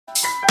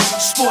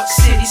Sports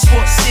City,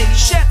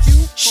 chef,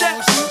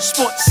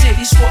 Sports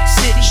City,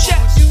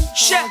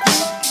 chef,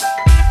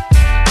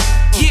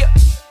 yeah,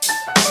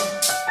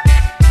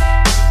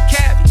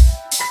 Cabby,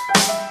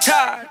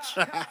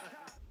 Taj.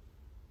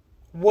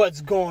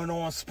 What's going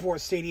on,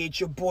 Sports City?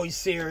 It's your boy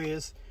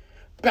Serious,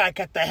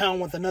 back at the helm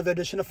with another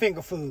edition of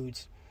Finger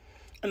Foods,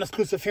 an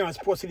exclusive here on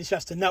Sports City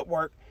Chefs, the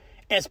network,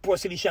 and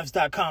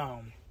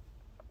SportsCityChefs.com.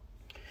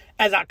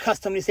 As I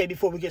customly say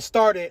before we get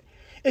started,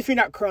 if you're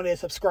not currently a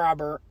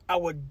subscriber, I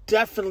would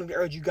definitely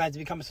urge you guys to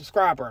become a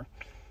subscriber.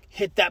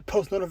 Hit that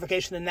post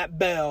notification and that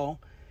bell,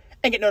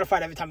 and get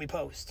notified every time we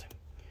post.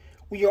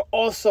 We are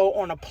also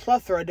on a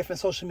plethora of different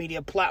social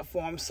media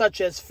platforms,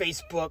 such as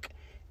Facebook,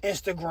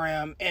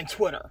 Instagram, and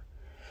Twitter.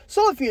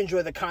 So if you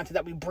enjoy the content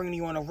that we bring to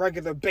you on a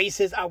regular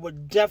basis, I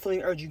would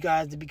definitely urge you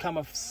guys to become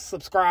a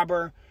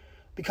subscriber,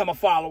 become a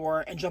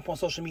follower, and jump on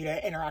social media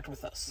and interact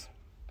with us.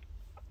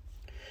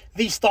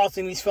 These thoughts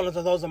and these feelings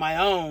are those of my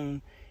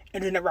own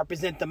and do not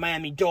represent the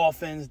Miami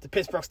Dolphins, the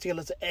Pittsburgh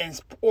Steelers,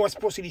 or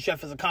Sports City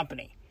Chef as a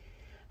company.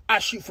 I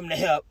shoot from the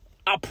hip,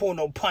 I pull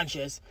no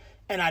punches,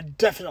 and I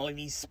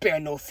definitely spare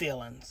no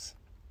feelings.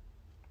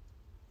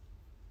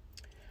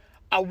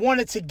 I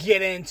wanted to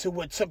get into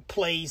what took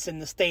place in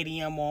the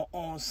stadium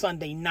on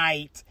Sunday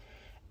night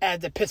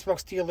as the Pittsburgh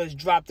Steelers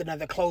dropped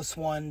another close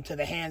one to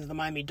the hands of the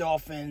Miami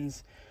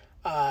Dolphins,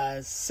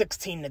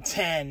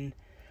 16-10.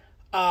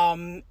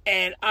 And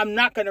I'm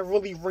not going to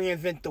really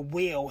reinvent the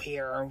wheel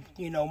here.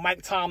 You know,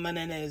 Mike Tomlin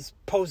in his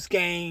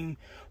post-game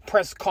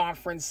press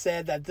conference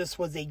said that this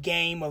was a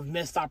game of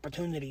missed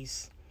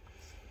opportunities.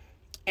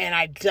 And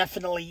I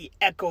definitely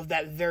echo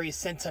that very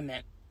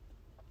sentiment.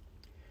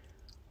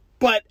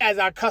 But as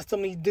I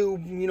customly do,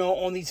 you know,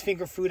 on these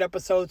finger food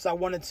episodes, I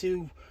wanted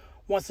to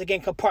once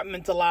again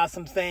compartmentalize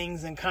some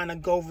things and kind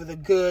of go over the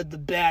good, the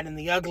bad, and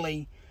the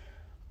ugly.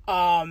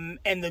 And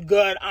the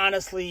good,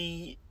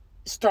 honestly,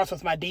 starts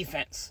with my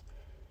defense.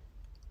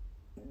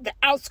 The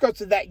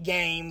outskirts of that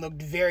game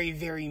looked very,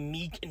 very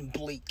meek and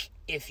bleak,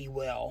 if you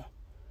will.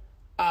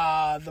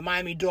 The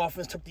Miami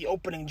Dolphins took the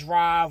opening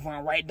drive,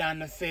 went right down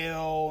the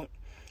field,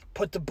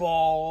 put the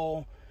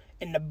ball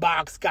in the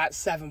box, got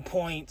 7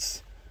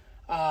 points.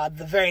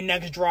 The very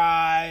next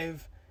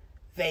drive,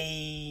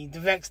 the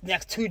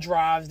next two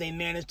drives, they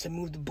managed to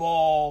move the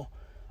ball,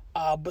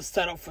 but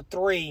set up for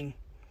 3.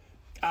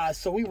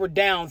 So we were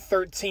down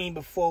 13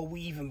 before we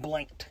even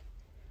blinked.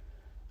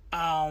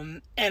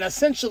 And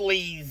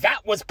essentially,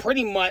 that was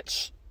pretty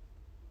much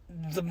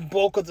the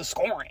bulk of the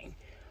scoring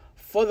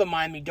for the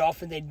Miami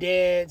Dolphins. They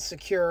did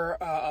secure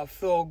a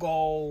field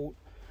goal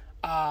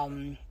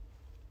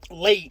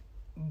late,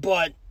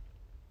 but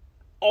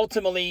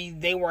ultimately,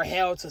 they were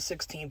held to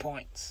 16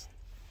 points.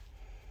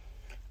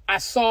 I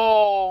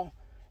saw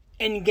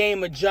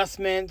in-game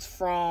adjustments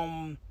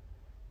from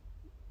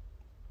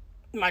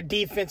my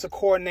defensive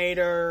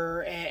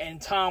coordinator and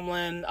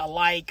Tomlin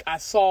alike. I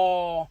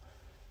saw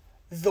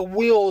the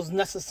wheels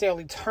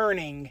necessarily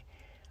turning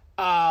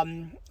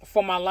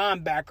for my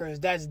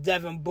linebackers. That's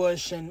Devin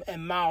Bush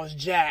and Miles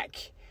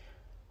Jack.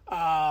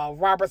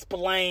 Robert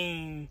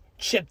Spillane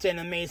chipped in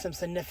and made some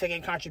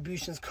significant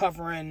contributions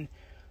covering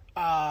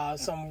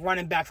some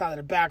running backs out of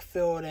the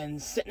backfield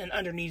and sitting in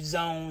underneath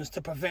zones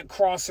to prevent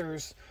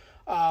crossers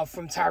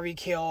from Tyreek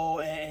Hill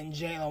and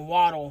Jalen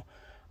Waddle.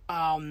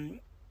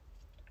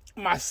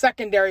 My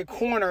secondary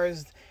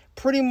corners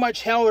pretty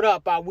much held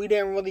up. We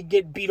didn't really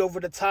get beat over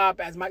the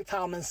top, as Mike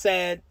Tomlin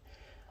said.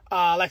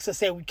 Like I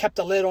said, we kept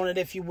a lid on it,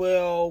 if you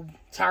will.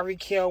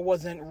 Tyreek Hill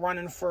wasn't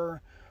running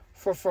for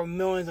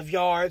millions of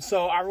yards,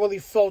 so I really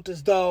felt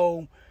as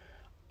though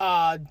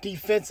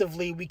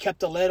defensively, we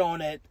kept a lid on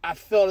it. I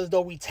felt as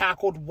though we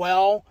tackled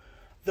well.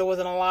 There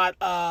wasn't a lot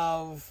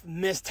of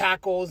missed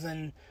tackles,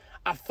 and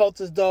I felt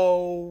as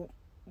though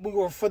we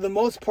were, for the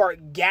most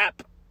part,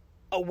 gap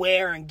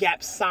aware and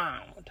gap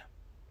sound.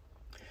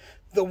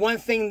 The one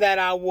thing that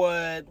I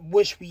would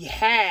wish we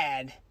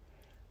had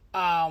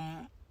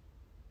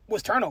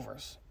was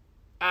turnovers.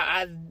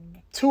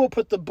 Tua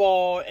put the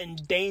ball in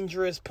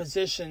dangerous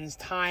positions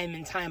time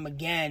and time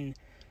again,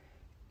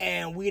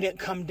 and we didn't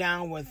come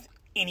down with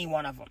any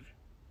one of them.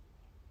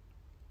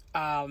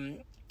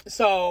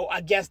 So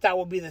I guess that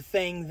would be the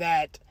thing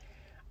that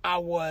I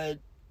would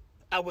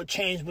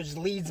change, which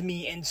leads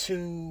me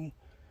into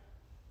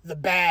the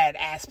bad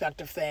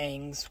aspect of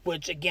things,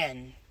 which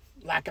again,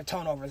 lack of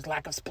turnovers,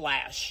 lack of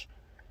splash.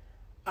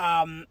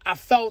 I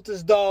felt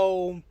as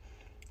though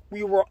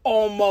we were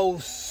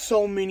almost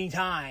so many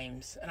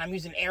times, and I'm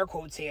using air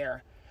quotes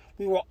here,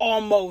 we were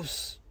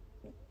almost,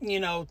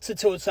 to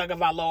Tua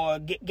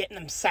Tagovailoa, getting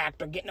them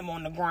sacked or getting them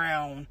on the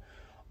ground,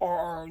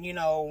 or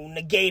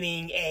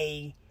negating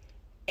a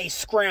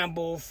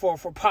scramble for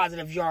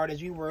positive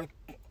yardage. We were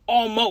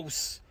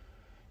almost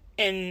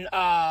in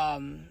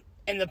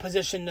the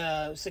position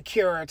to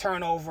secure a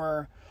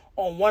turnover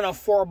on 1 of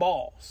 4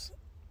 balls.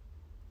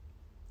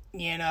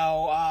 We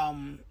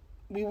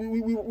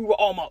were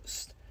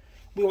almost.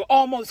 We were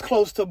almost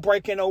close to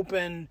breaking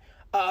open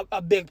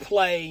a big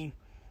play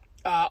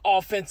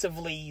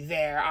offensively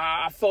there.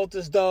 I felt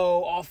as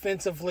though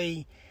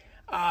offensively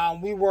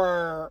We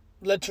were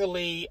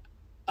literally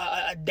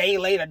a day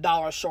late,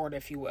 $1 short,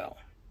 if you will.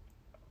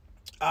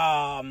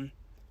 And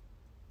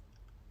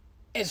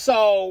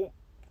so,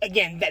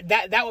 again,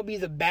 that would be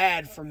the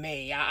bad for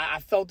me. I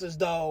felt as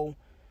though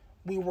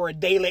we were a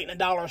day late and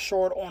 $1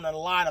 short on a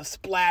lot of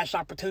splash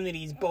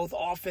opportunities, both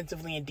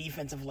offensively and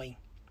defensively.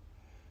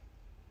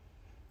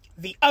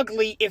 The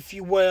ugly, if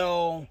you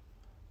will,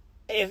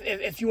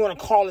 if you want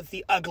to call it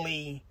the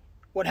ugly,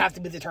 would have to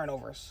be the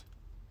turnovers.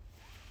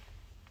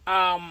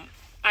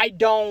 I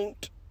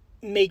don't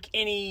make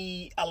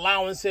any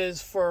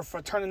allowances for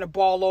turning the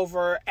ball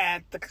over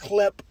at the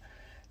clip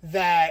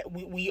that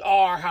we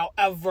are.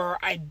 However,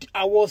 I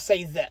will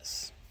say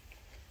this.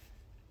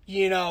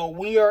 We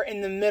are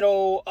in the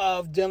middle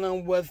of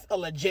dealing with a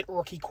legit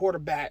rookie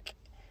quarterback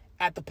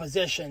at the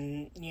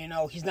position.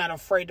 He's not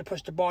afraid to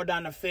push the ball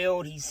down the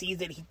field. He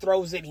sees it, he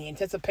throws it, he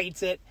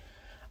anticipates it.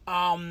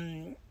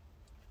 And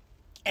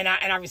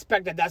I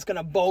respect that. That's going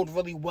to bode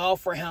really well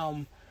for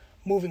him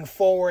moving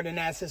forward and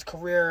as his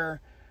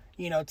career,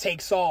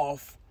 takes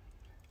off.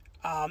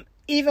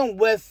 Even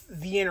with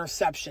the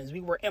interceptions,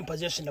 we were in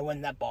position to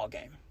win that ball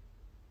game.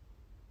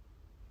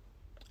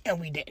 And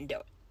we didn't do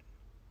it.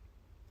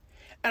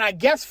 And I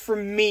guess for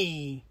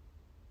me,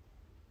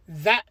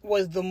 that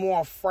was the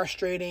more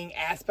frustrating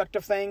aspect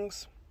of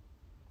things.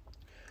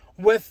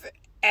 With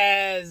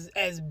as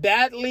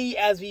badly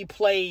as we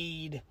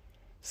played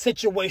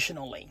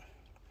situationally,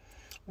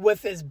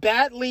 with as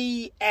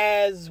badly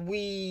as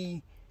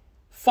we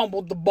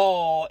fumbled the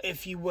ball,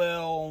 if you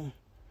will,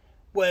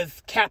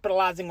 with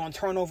capitalizing on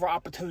turnover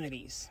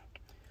opportunities,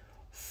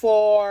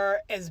 for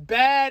as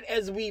bad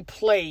as we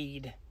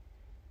played,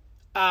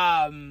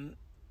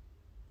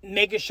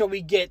 making sure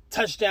we get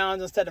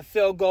touchdowns instead of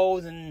field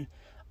goals and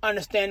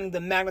understanding the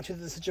magnitude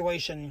of the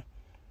situation,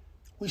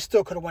 we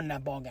still could have won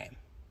that ball game.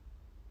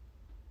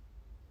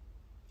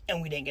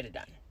 And we didn't get it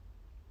done.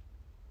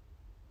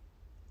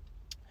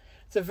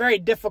 It's a very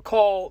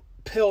difficult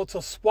pill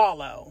to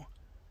swallow.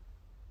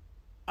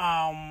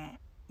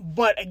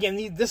 But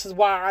again, this is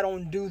why I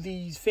don't do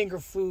these finger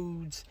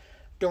foods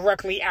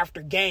directly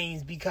after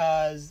games,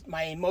 because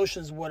my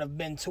emotions would have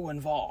been too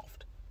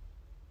involved.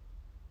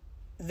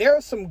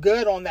 There's some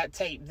good on that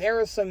tape. There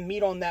is some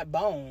meat on that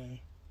bone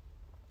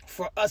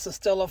for us as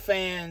Steelers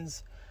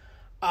fans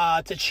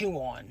to chew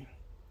on.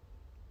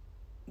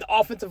 The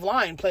offensive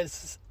line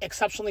plays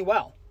exceptionally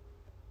well.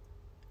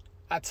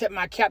 I tip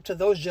my cap to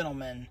those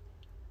gentlemen.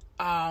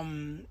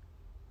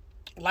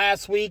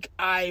 Last week,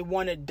 I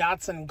wanted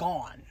Dotson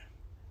gone.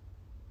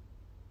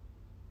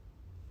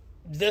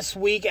 This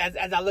week,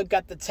 as I look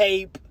at the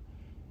tape,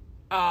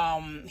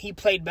 he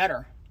played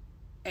better.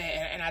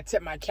 And I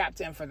tip my cap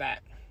to him for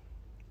that.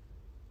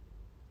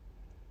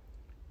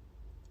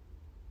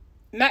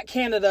 Matt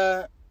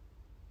Canada,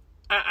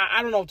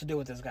 I don't know what to do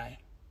with this guy.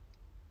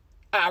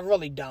 I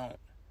really don't.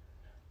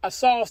 I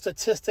saw a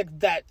statistic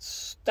that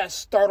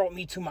startled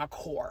me to my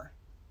core.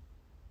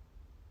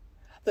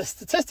 The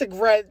statistic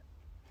read,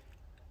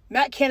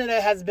 Matt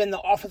Canada has been the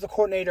offensive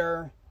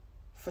coordinator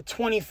for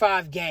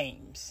 25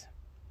 games.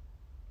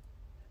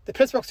 The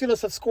Pittsburgh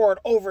Steelers have scored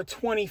over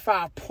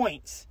 25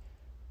 points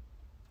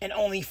in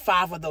only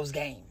 5 of those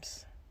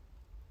games.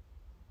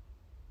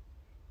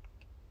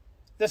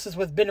 This is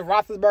with Ben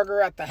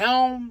Roethlisberger at the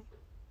helm.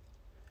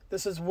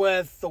 This is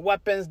with the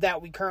weapons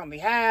that we currently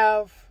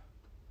have.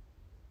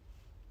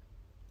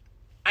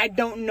 I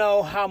don't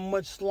know how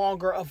much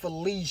longer of a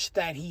leash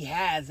that he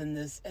has in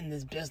this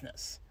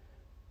business.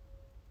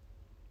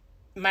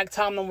 Mike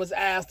Tomlin was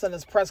asked in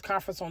his press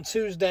conference on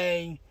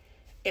Tuesday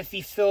if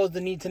he feels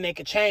the need to make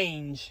a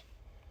change,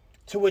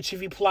 to which he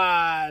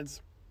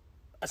replies,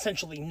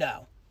 essentially,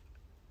 no.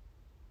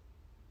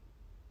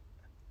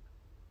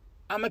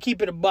 I'm going to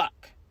keep it a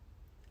buck.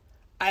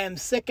 I am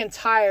sick and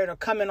tired of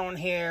coming on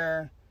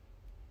here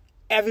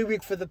every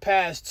week for the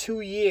past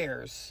 2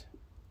 years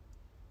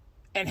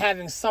and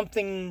having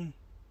something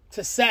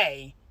to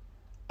say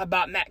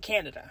about Matt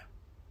Canada.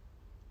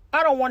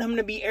 I don't want him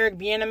to be Eric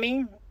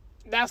Bieniemy.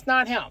 That's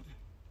not him.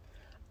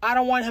 I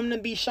don't want him to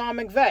be Sean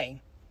McVay.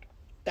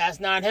 That's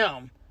not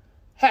him.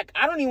 Heck,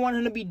 I don't even want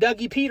him to be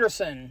Dougie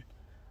Peterson.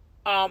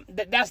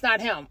 That's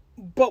not him.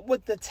 But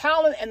with the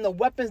talent and the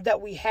weapons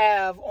that we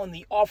have on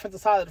the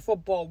offensive side of the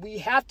football, we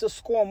have to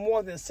score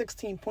more than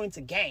 16 points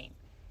a game.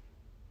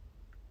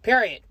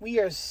 Period. We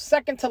are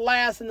second to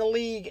last in the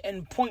league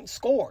in points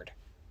scored.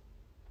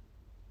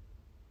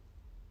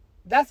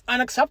 That's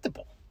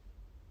unacceptable.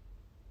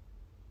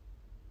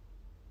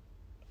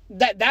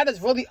 That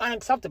is really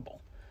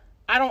unacceptable.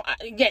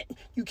 Again,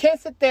 you can't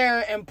sit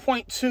there and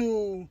point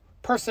to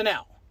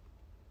personnel.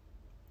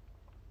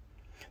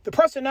 The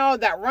personnel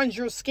that runs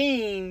your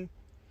scheme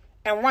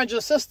and runs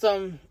your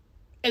system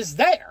is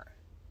there.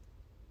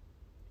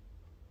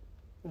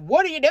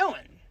 What are you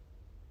doing?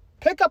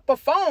 Pick up a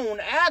phone,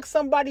 ask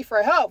somebody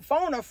for help,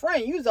 phone a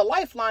friend, use a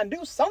lifeline,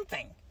 do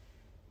something.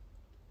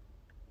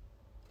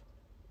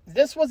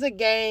 This was a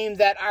game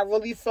that I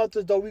really felt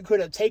as though we could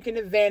have taken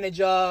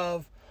advantage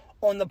of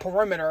on the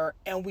perimeter,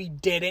 and we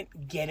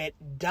didn't get it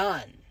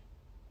done.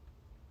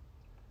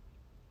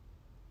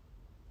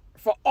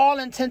 for all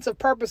intents and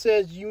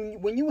purposes,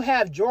 when you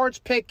have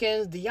George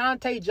Pickens,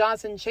 Deontay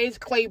Johnson, Chase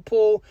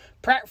Claypool,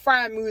 Pratt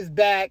Freiermuth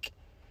back,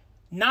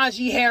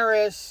 Najee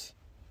Harris,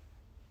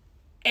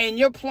 and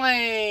you're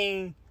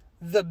playing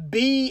the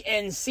B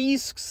and C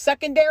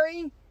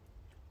secondary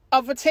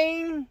of a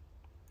team,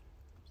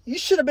 you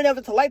should have been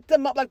able to light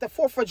them up like the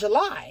 4th of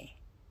July.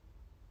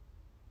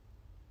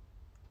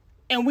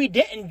 And we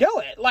didn't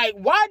do it. Like,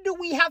 why do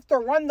we have to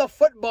run the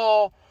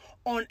football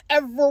on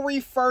every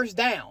first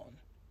down?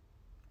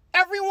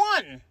 Every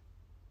one.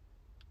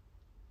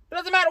 It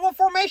doesn't matter what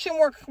formation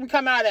we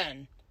come out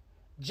in.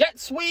 Jet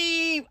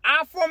sweep,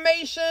 I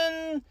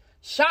formation,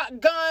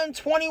 shotgun,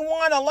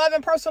 21,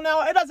 11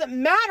 personnel. It doesn't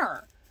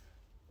matter.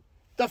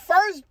 The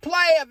first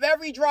play of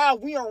every drive,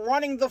 we are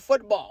running the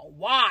football.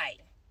 Why?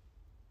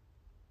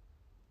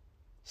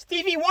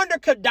 Stevie Wonder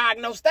could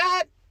diagnose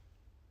that.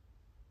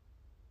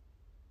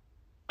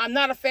 I'm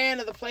not a fan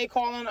of the play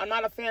calling. I'm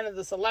not a fan of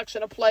the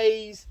selection of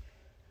plays.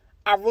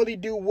 I really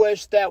do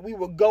wish that we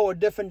would go a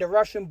different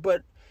direction,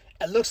 but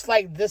it looks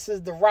like this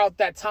is the route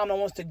that Tomlin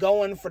wants to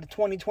go in for the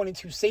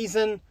 2022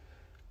 season.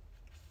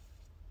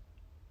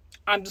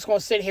 I'm just going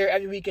to sit here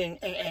every week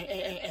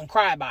and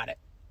cry about it,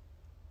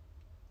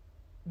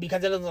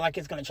 because it doesn't look like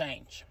it's going to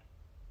change.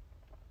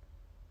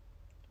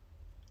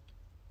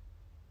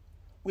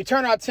 We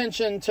turn our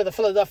attention to the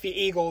Philadelphia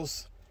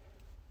Eagles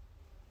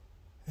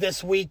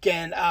this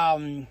weekend.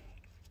 I'm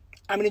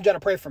going to need y'all to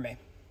pray for me.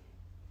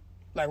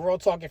 Like, real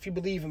talk, if you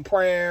believe in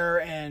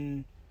prayer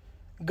and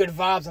good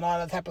vibes and all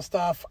that type of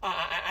stuff,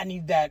 I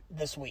need that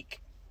this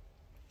week.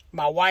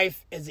 My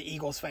wife is an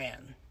Eagles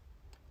fan.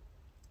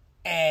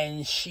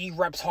 And she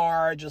reps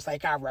hard just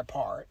like I rep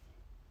hard.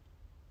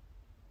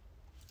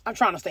 I'm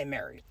trying to stay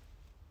married.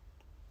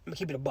 I'm going to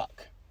keep it a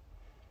buck.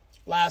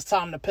 Last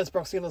time the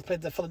Pittsburgh Steelers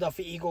played the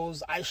Philadelphia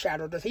Eagles, I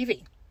shattered the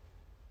TV.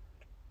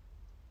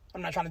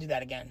 I'm not trying to do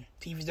that again.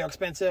 TVs are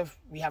expensive.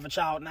 We have a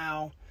child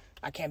now.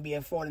 I can't be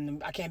affording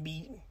them. I can't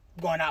be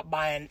going out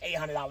buying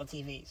 $800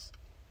 TVs.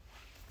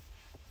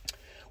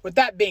 With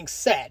that being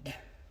said,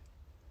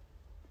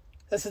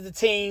 this is the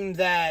team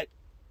that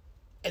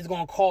is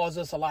going to cause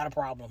us a lot of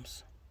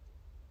problems.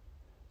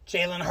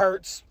 Jalen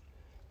Hurts,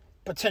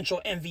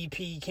 potential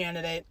MVP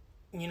candidate.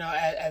 You know,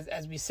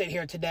 as we sit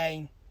here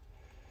today,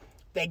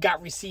 they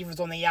got receivers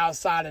on the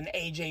outside and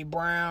A.J.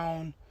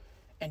 Brown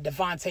and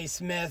Devontae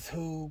Smith,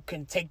 who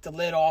can take the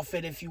lid off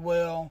it, if you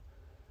will.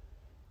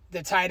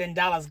 The tight end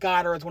Dallas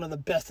Goedert is one of the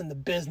best in the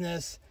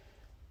business.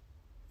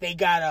 They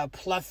got a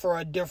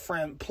plethora of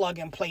different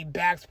plug-and-play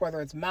backs,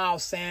 whether it's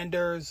Miles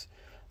Sanders,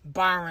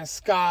 Byron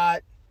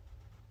Scott,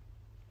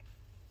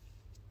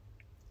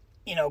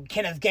 you know,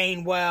 Kenneth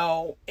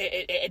Gainwell.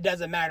 It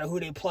doesn't matter who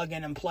they plug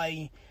in and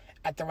play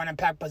at the running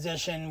back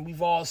position.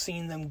 We've all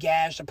seen them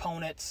gash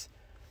opponents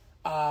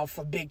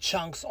for big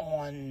chunks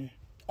on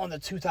the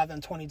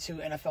 2022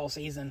 NFL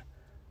season.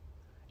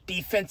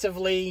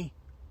 Defensively,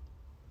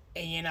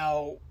 you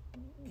know,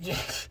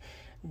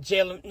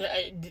 Jalen,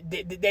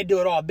 they do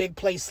it all. Big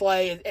play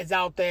Slay is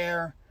out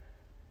there.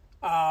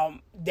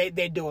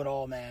 They do it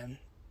all, man.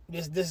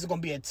 This is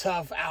going to be a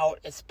tough out,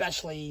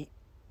 especially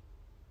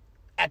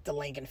at the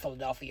Link in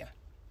Philadelphia.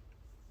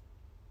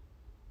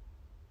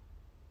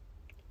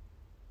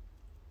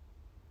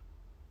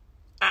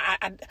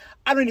 I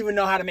don't even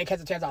know how to make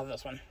heads or tails out of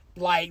this one.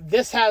 Like,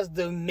 this has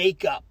the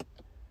makeup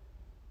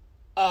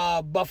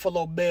of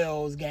Buffalo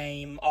Bills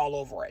game all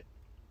over it.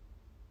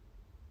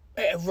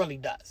 It really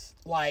does.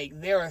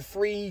 Like, there are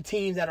 3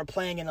 teams that are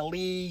playing in a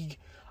league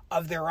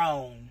of their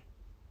own.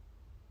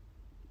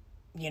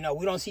 You know,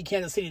 we don't see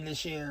Kansas City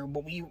this year,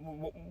 but we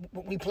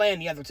play in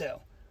the other 2.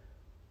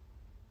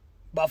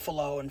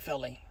 Buffalo and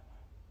Philly.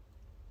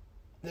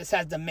 This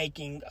has the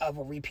making of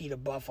a repeat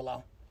of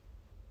Buffalo.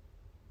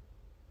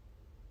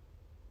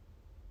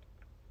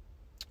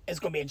 It's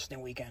going to be an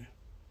interesting weekend.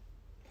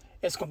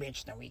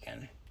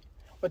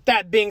 With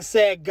that being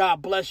said,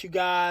 God bless you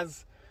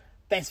guys.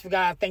 Thank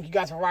you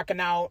guys for rocking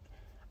out.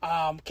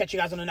 Catch you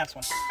guys on the next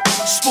one.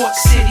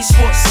 Sports City,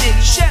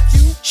 chef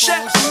you.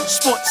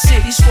 Sports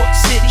City,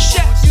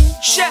 chef you.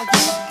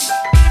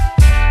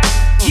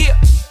 Yeah.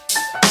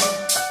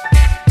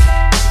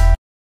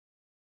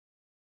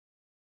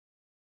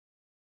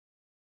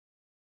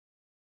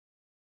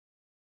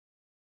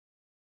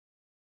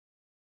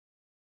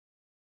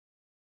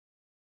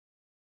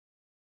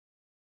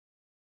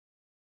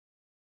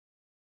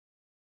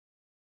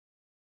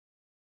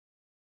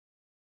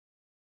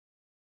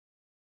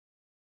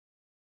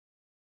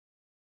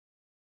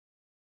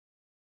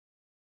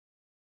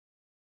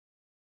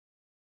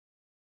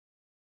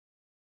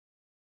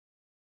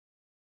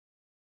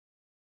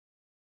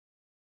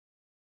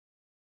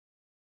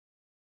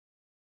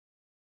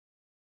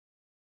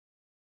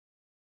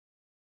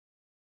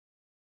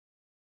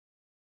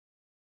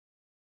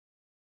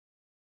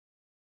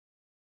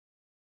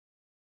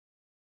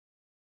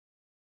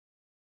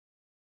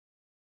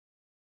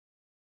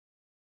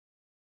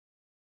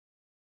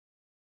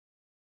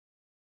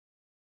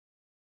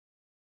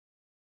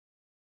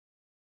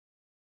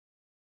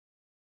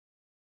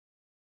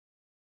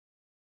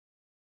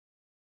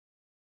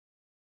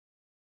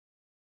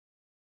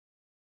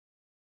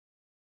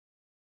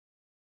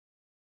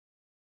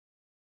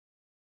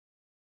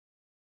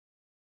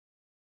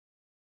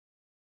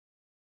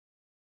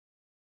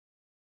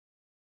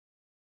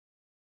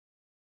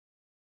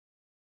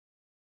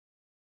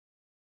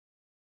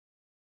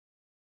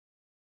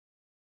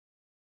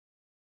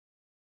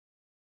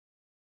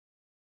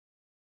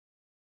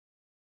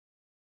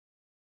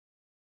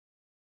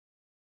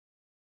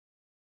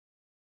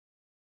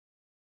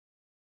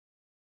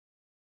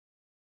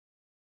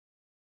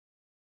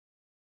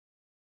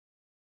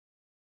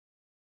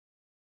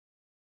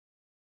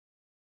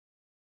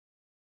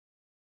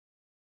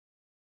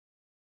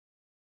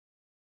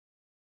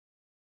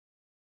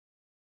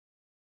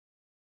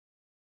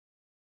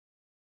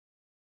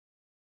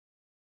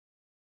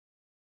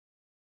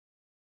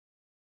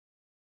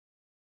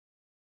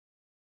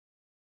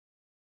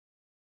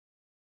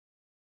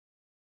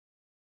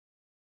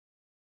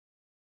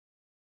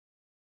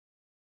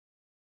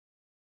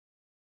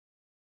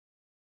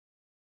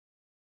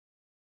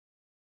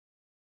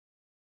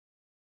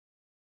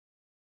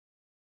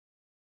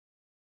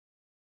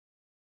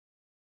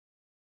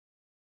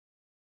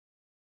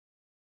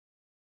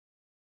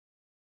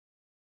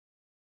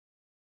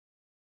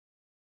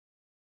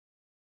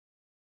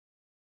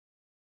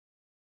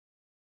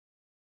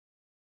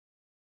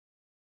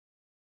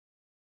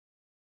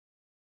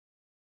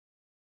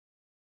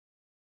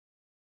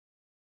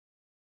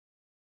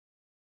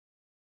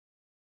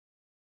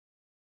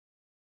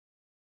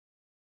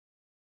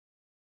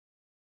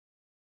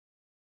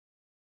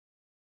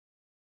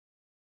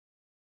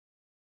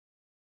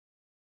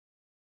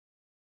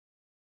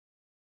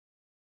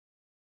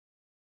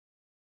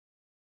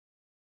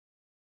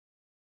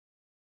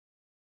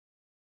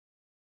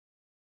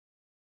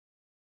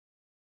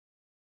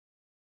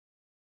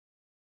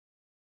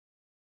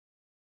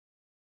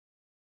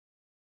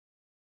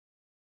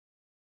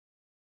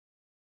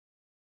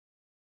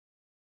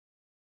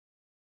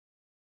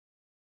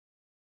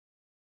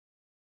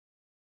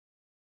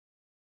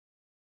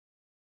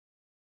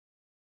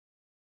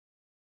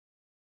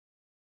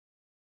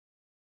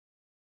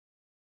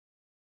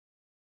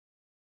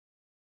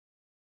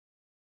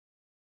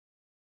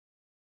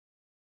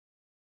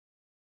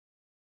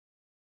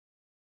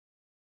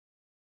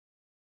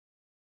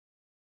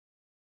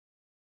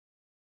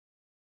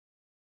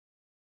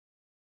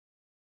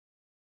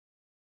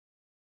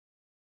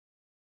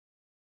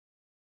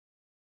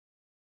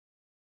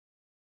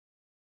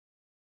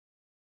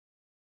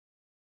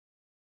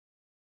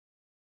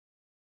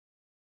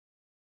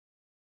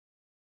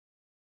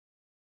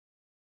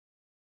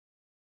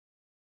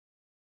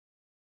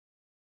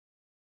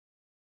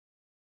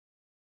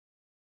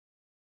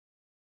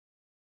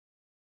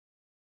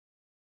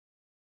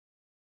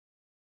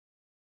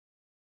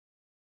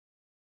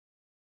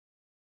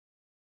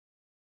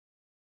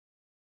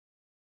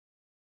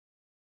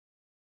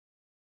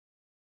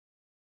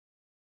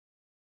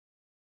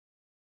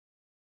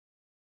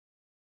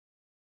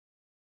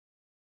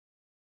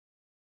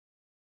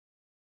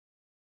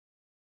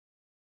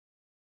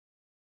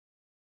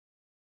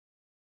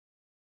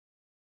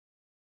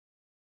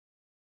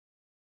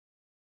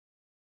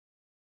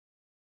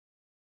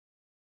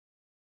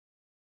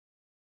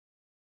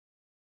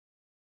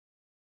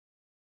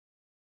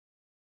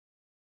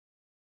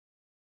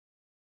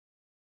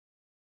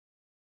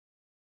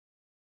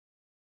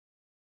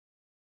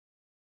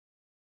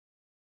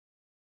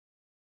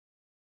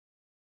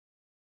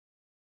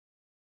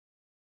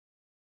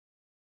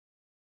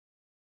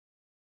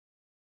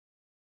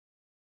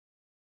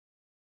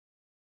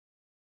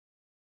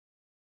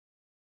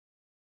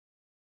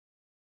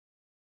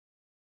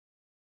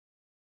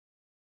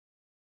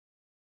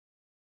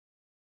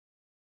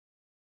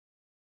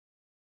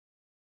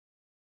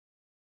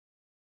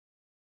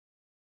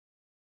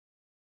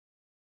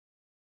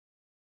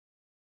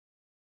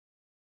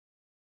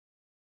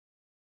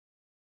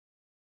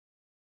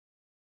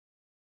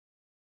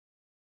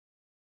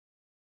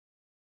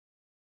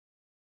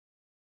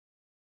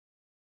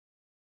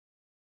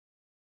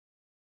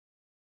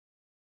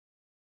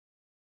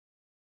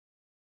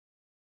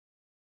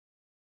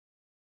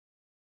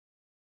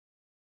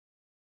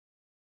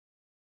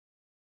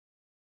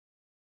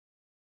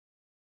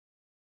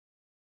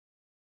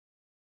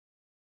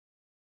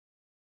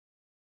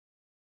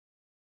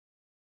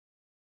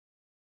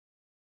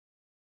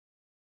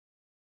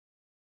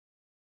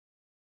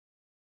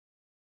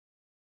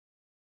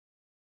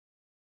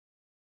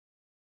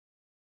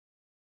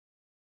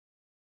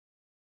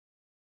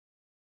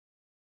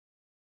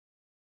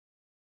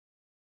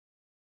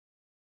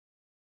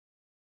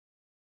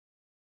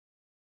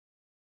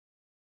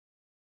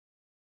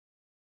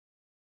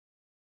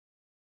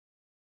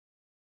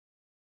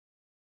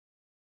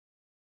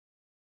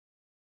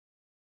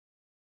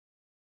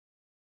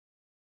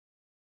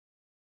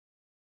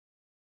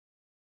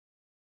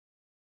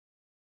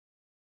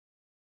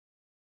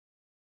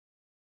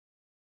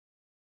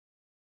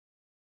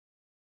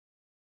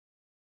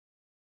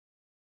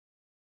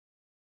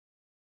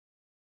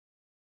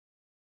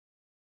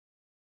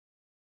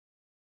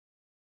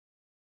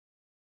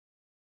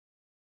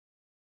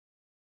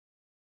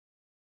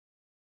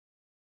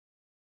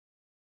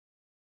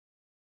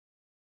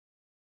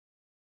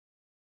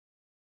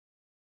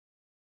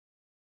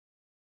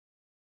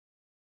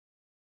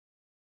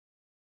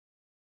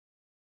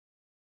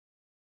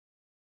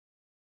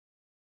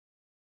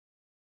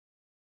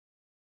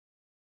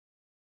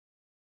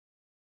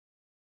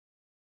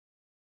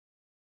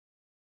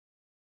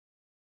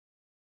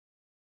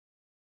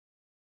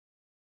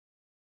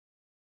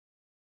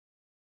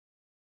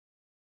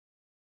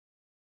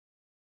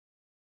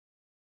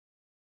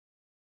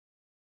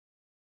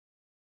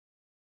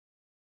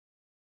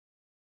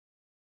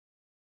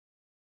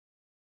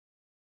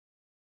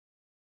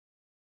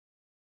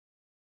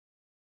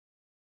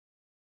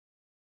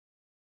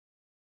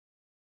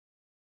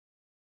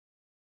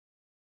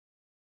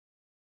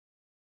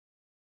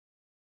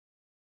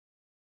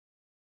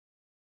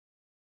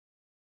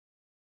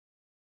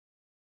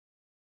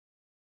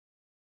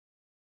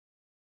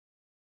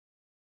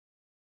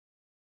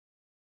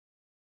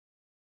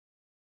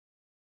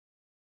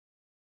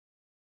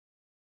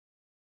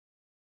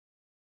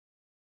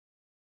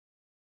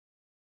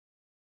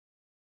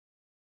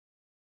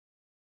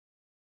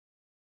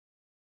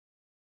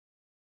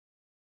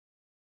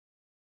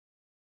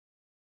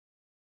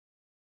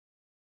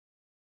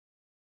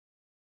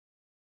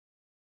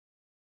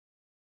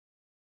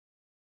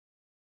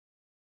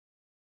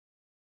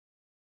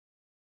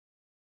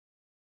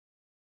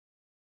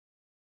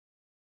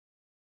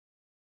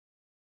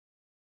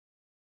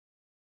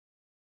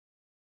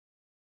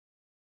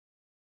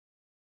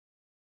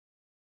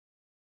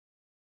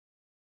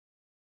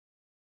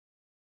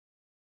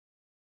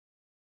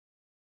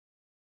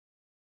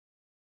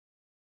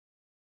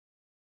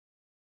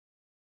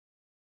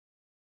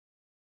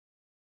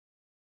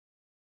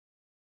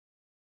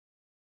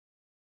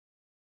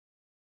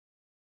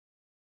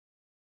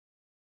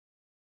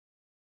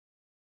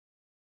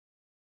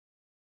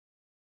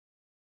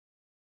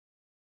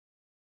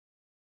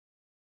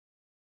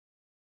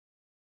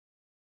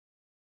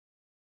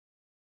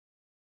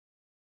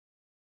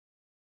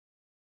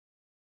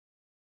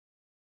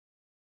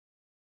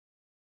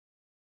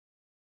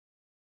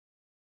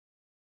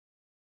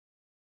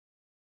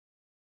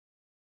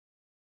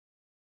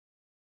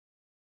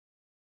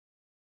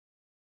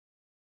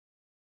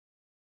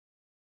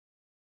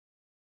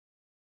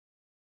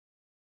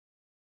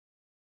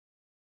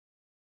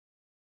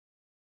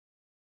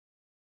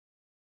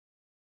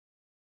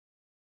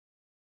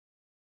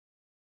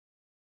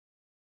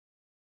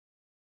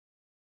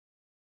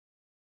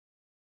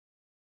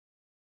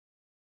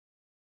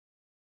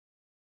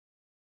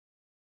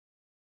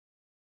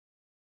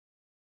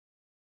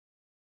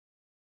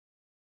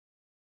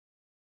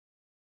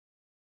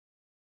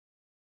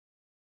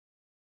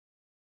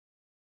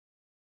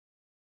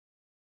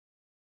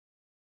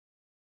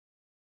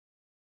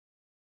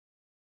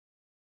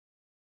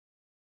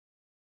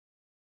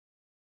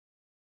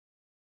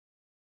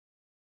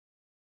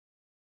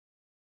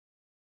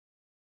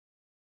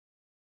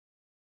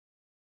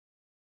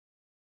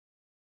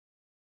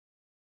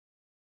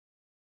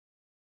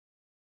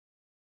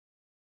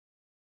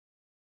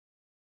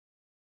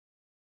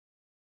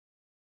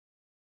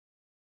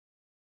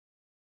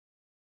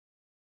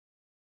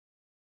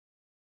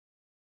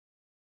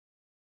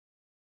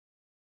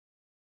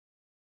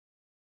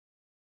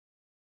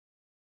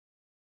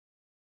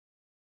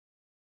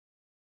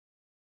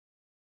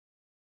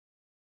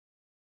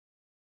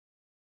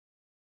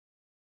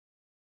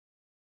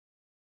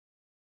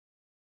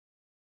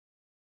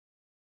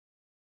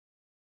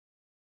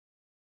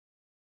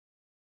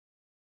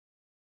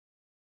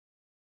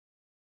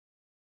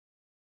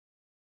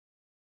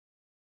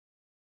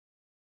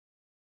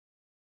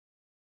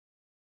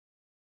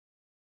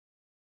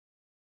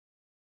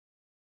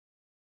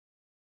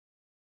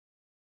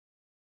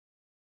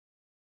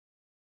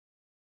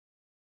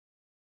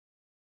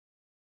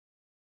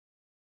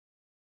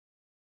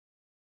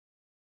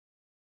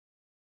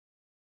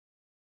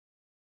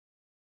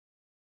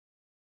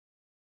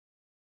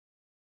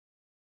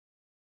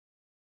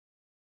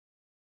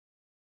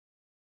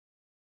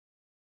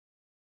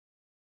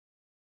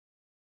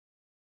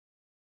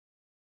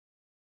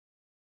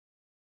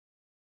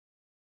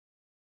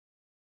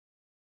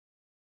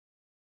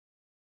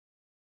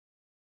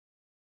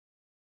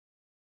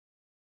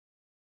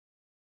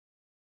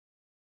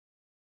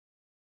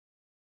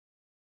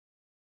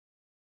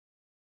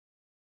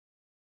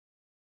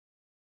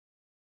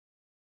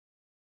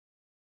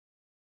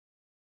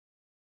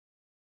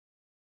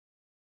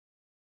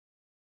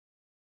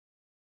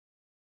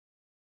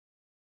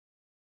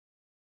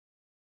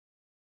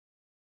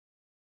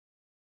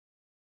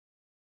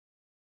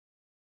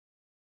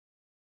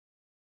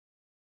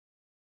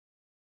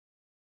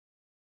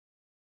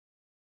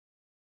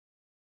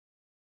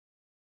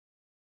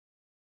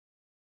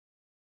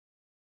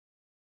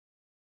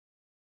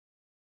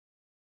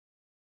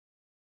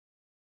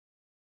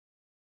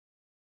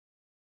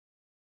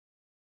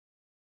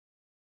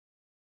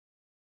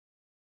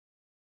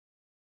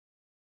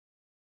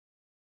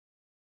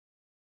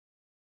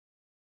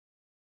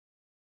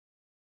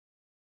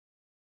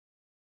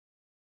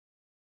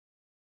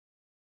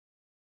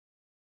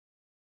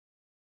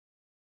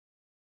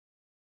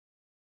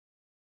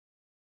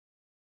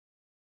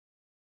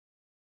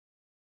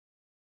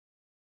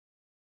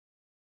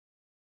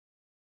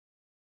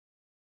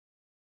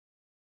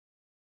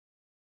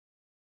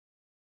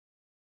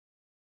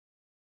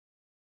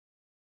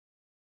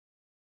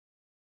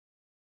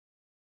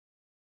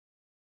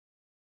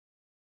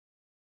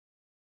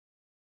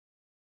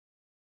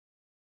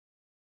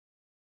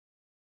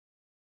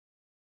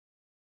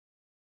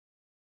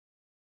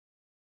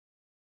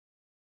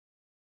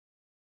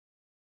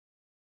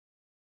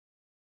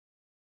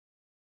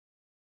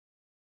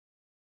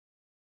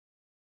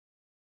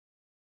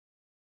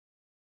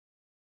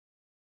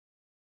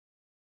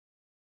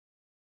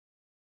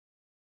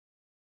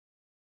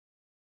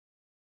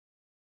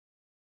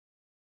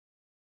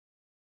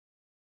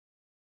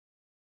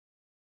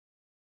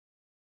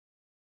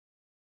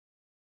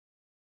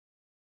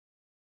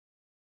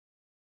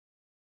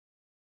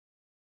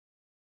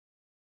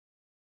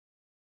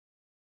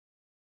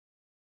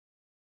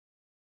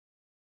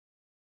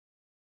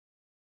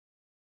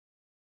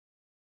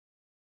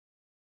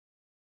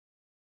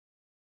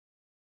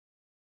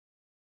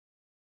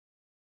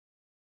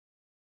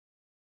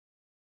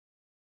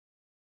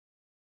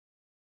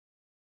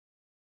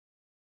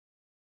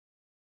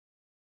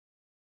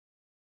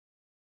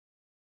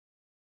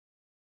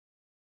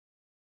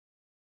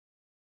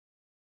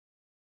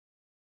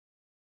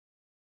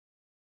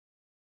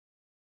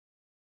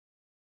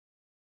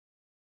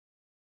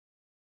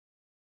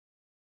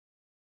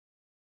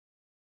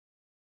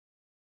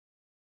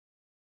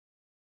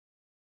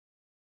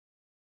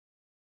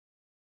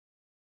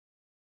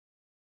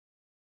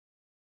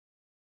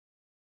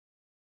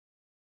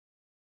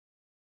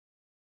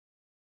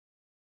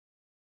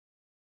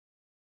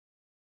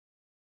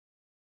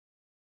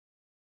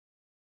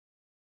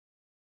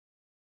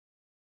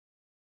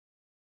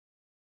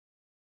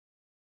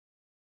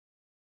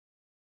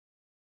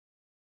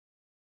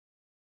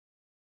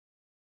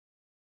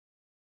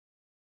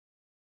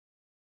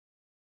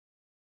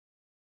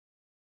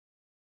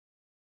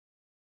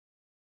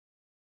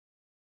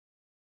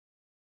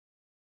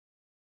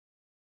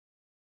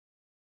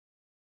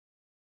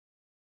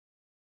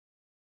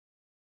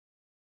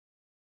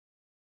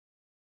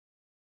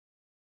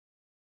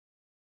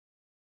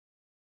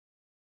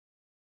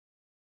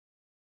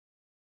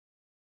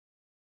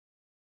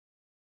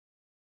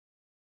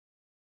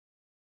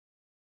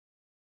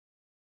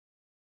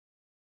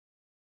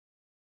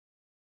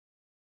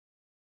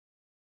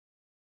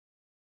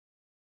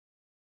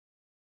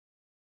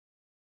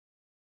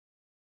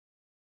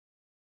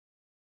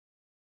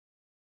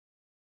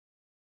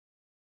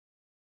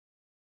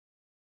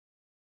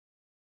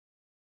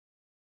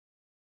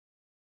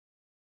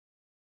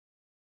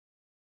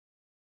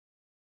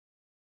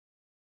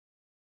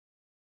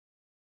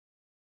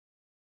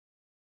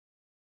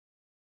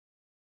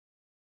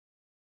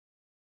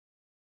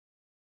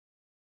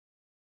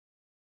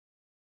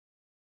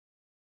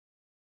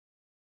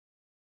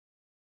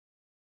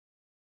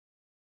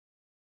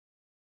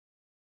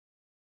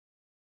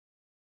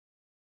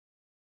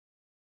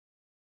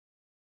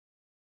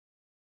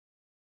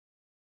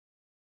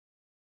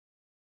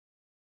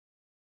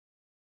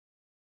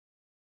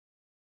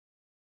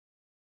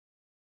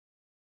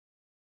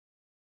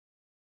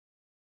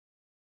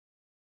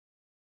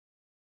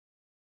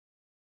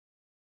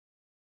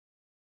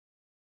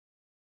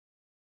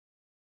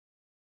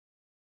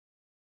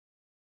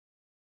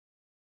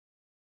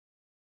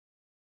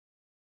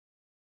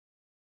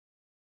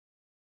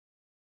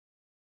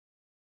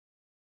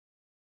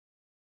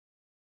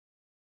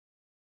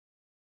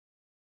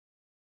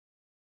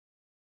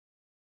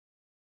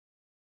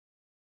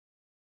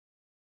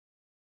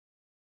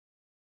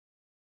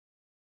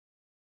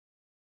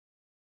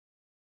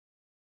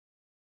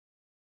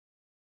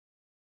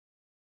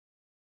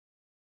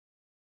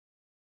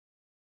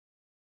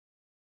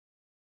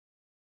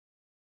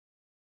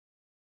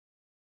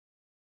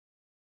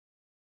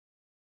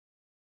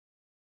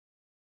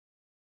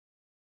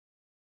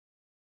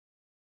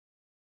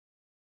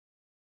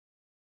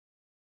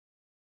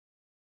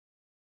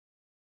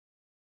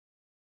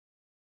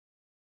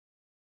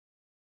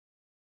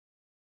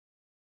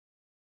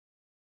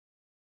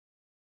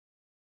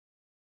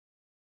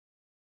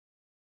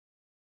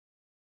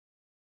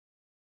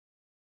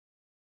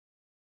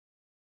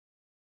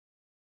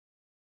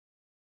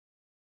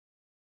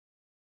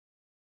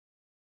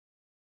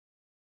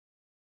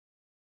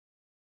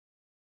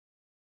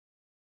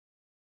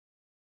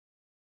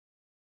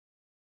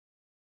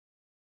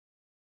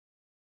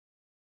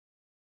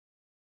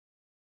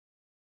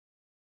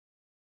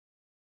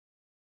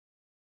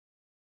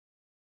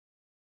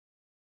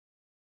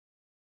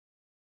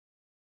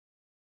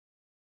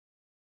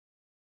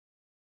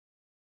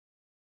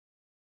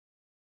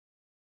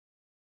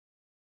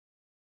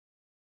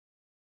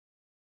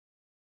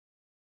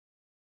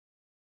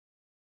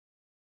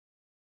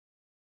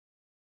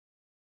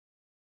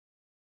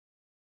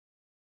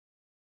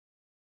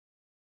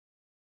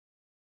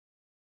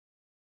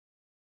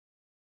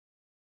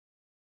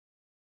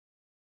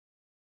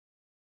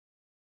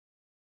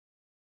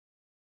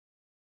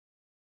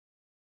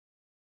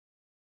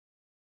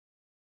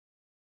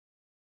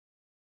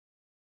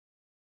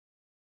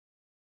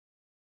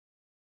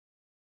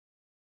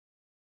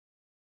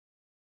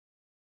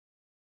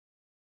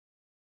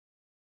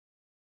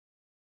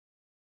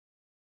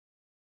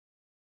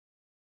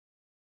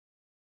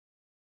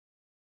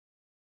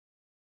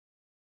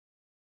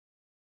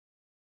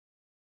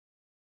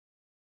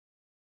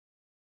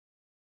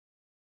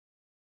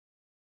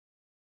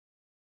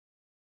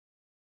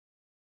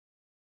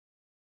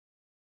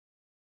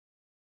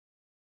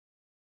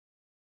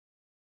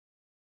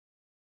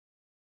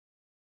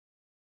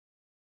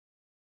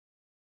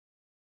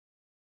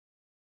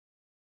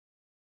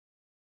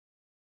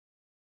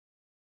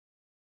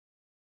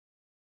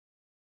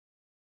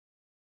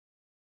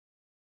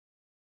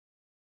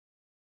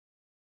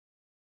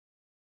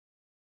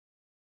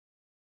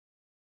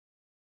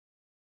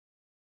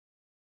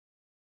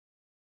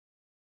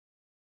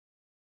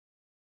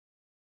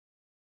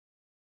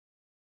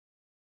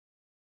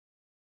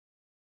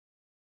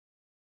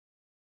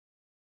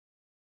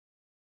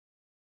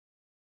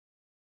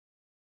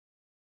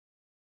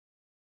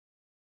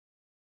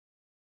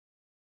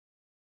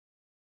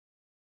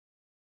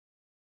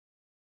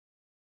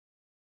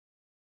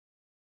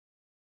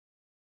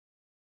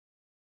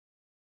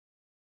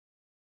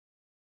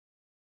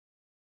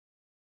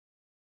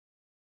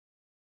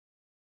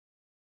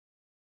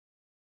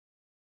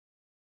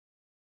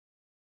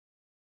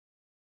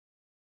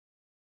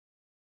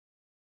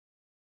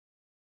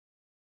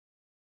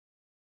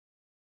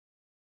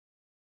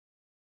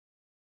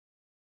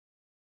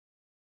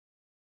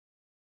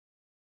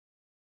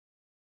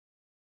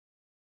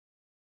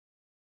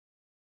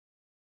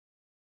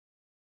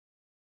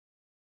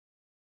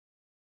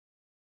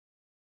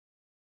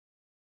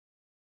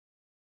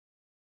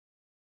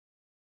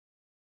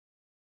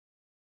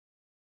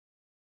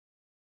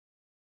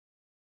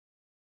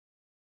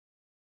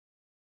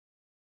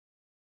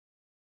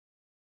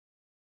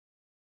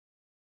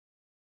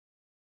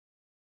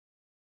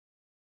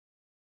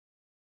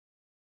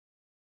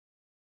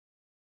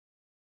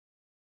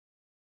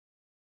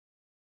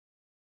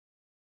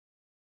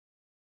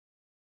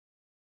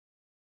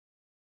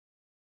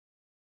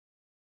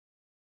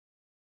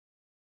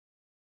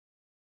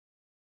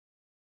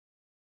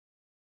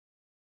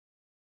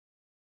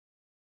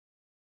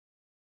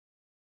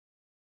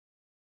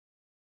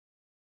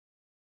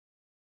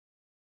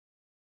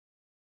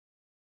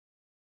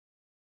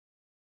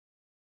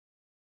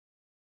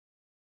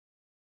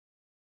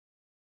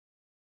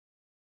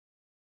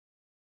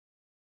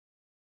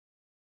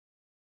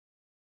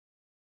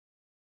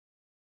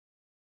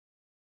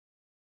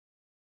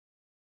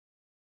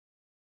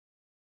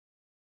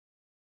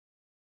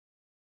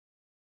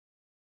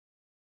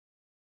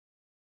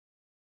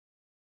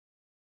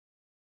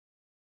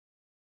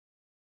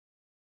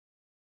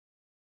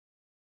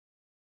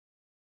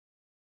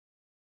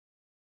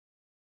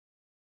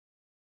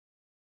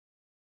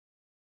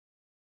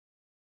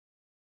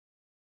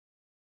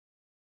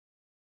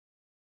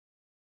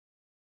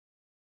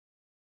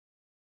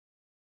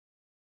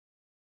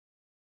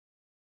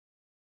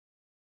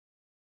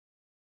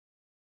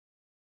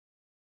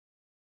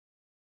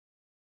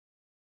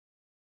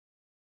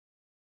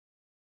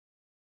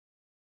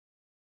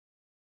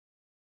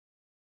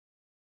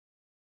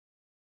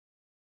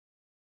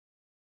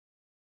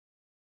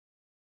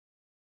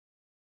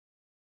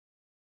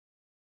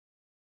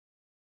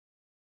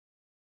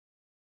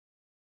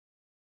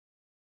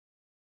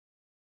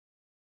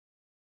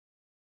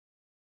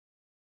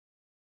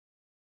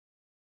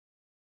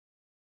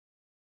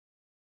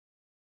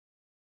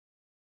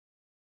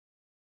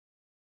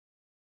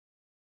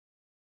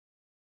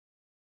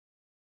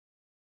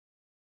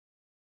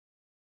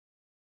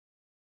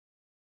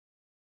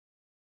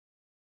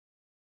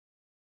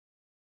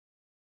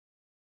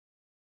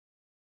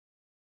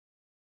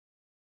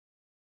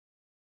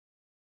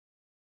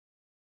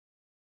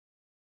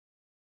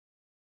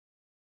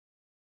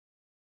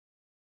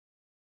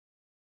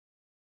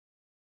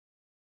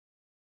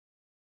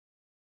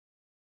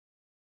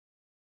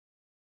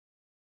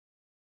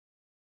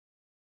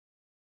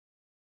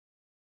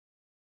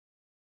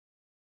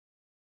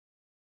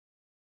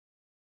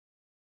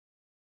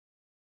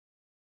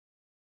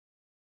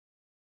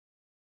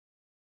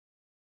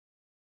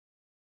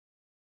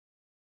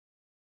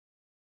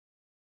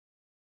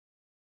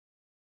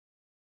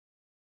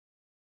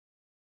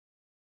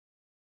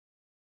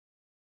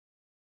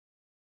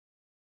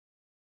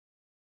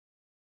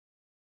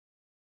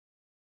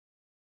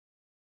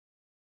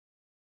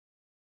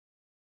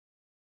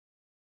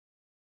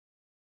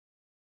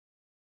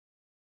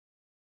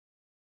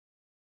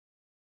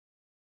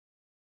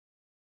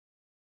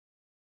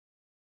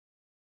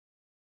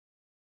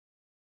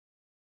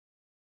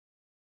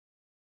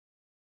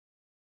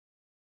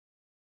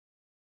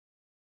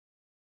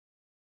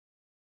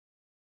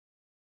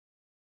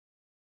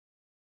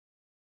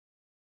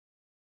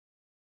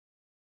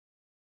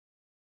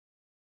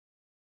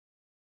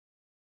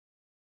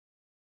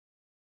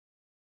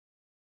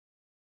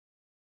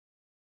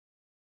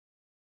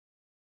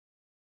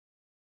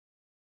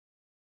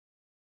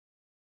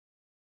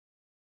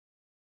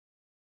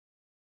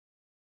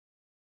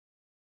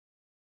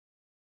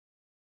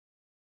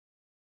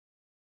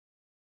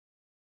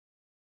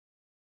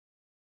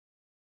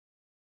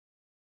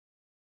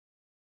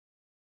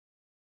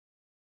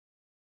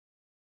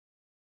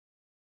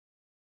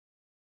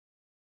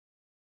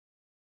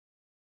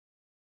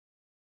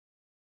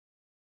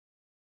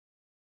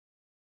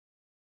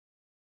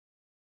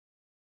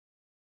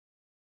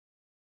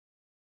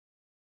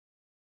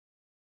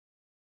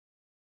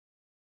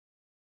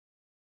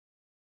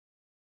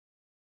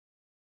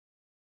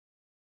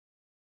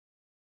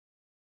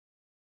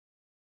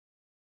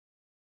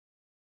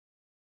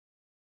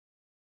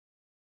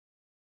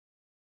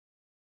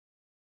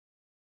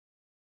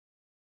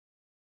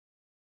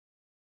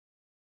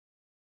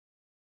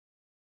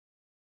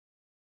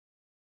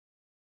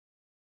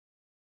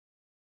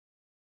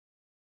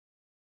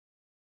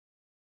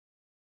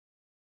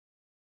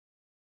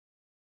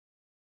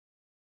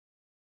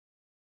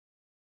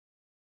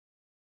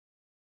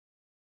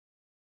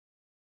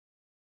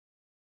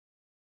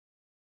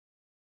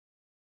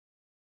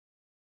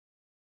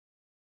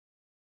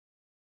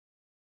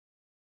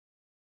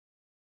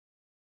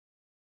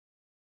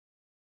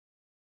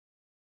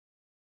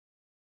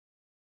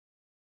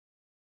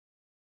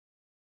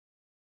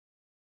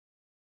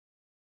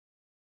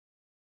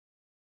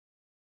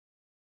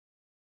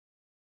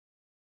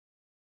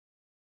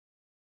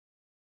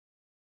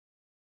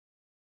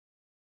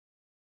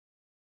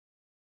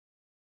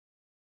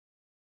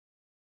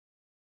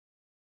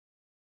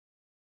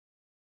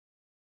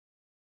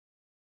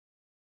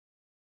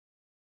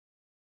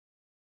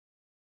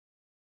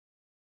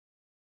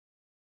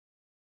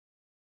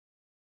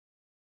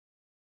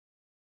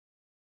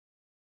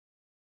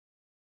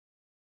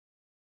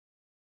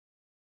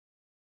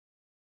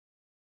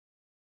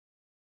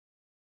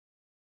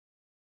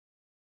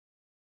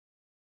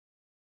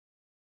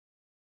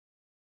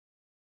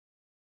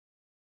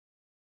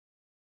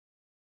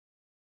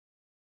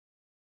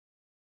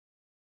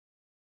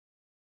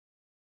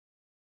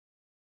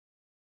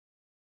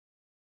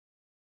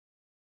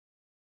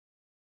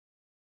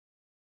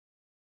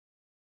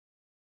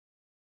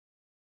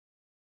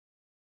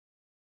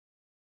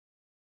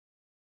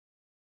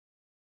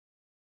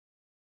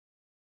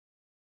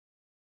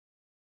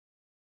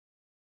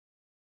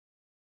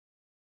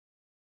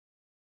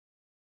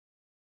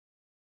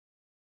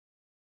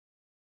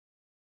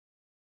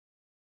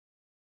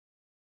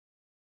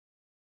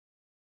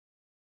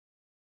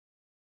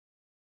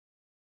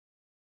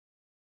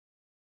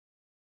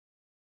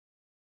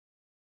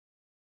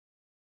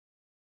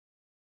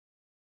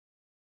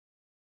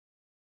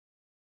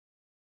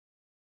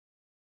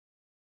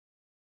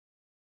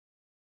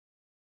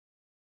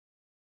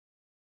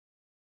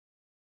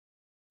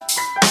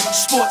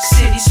 Sports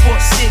City,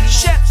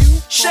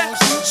 chefs,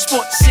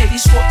 Sports City,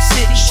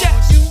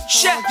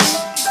 chefs,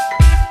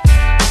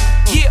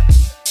 yeah.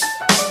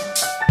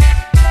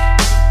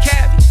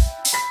 Cabby,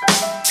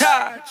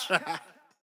 Taj.